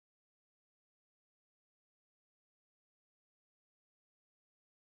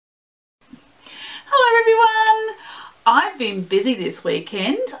been busy this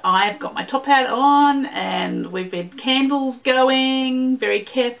weekend. I've got my top hat on and we've had candles going very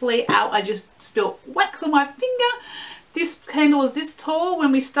carefully. Out, I just spilt wax on my finger. This candle was this tall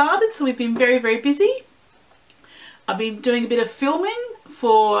when we started, so we've been very, very busy. I've been doing a bit of filming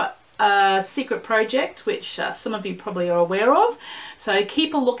for a secret project, which some of you probably are aware of. So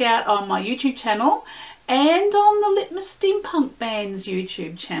keep a lookout on my YouTube channel and on the Litmus Steampunk Band's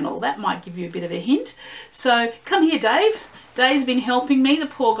YouTube channel. That might give you a bit of a hint. So come here, Dave. Dave's been helping me, the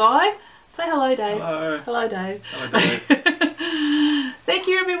poor guy. Say hello, Dave. Hello. Hello, Dave. Hello, Dave. Thank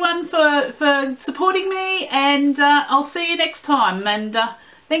you, everyone, for supporting me, and I'll see you next time. And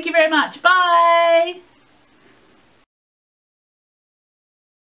thank you very much. Bye.